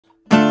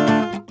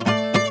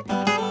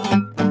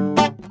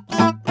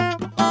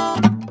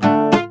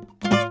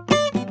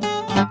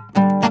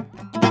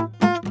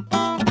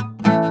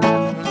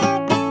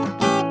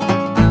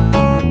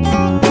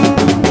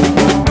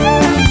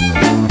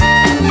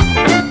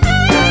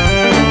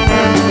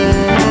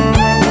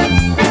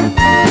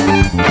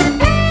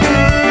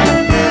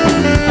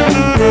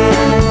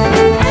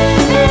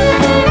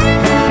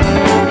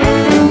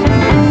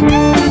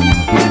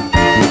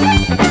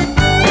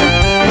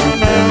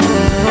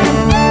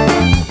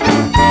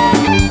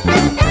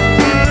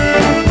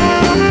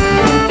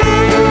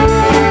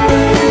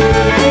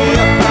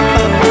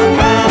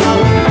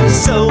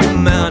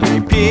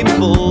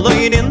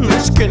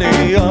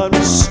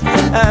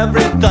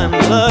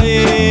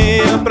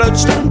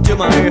to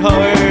my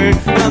heart.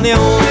 And the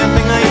only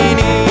thing I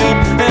need,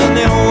 and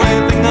the only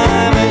thing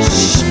I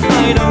wish,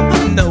 I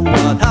don't know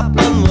what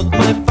happened with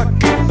my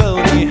fucking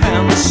bony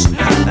hands.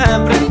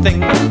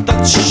 Everything I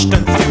touched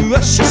turned to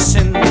ashes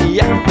in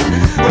the end.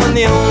 When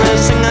the only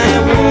thing I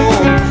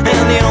want,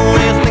 and the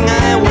only thing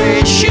I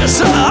wish is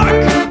a hug.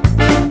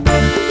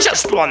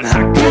 Just one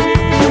hug.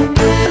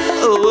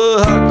 Oh,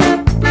 a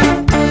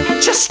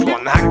hug. Just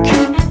one hug.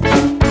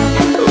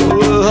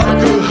 Oh, a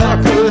hug, a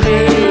hug, a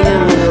hey.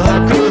 Oh, a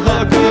hug, a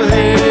hug, a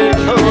hey.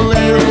 A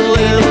little,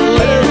 little,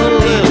 little,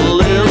 little,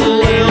 little,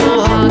 little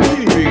hug.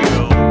 Here we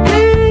go.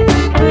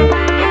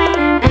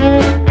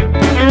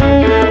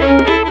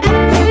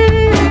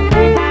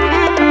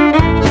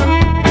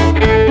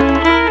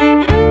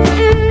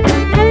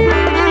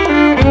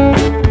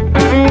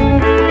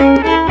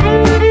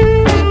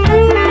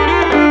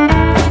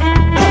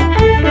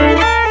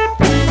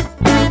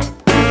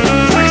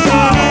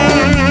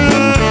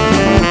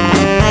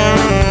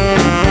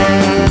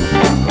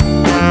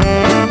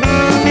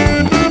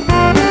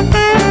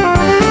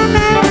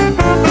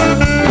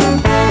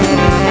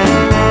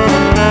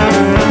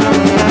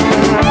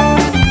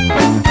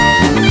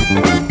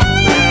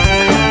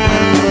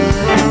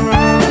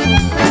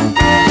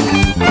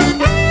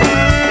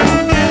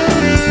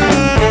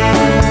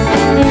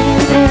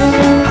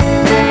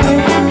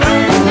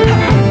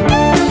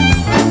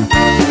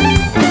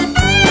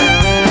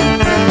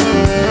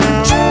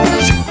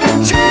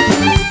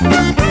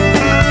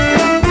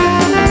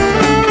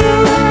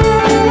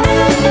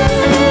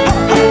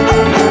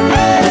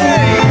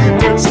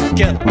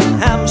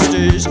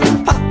 Hamsters,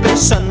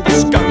 puppies and the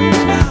skunk,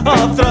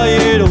 I've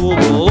tried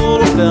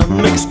all of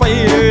them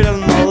expired in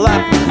my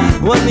lap.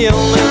 When the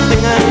only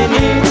thing I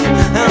need,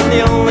 and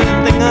the only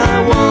thing I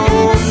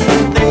want,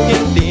 I'm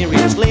thinking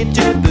seriously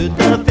to put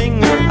a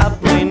finger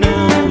up my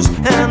nose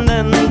and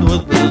end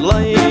with the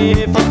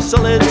life of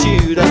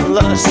solitude and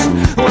lust.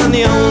 When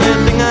the only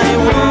thing I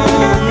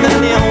want,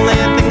 and the only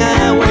thing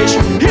I wish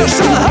is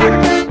a hug.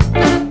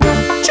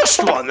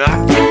 Just one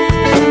hug.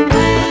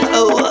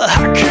 Oh, a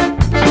hug.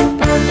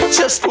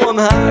 Just one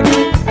hug.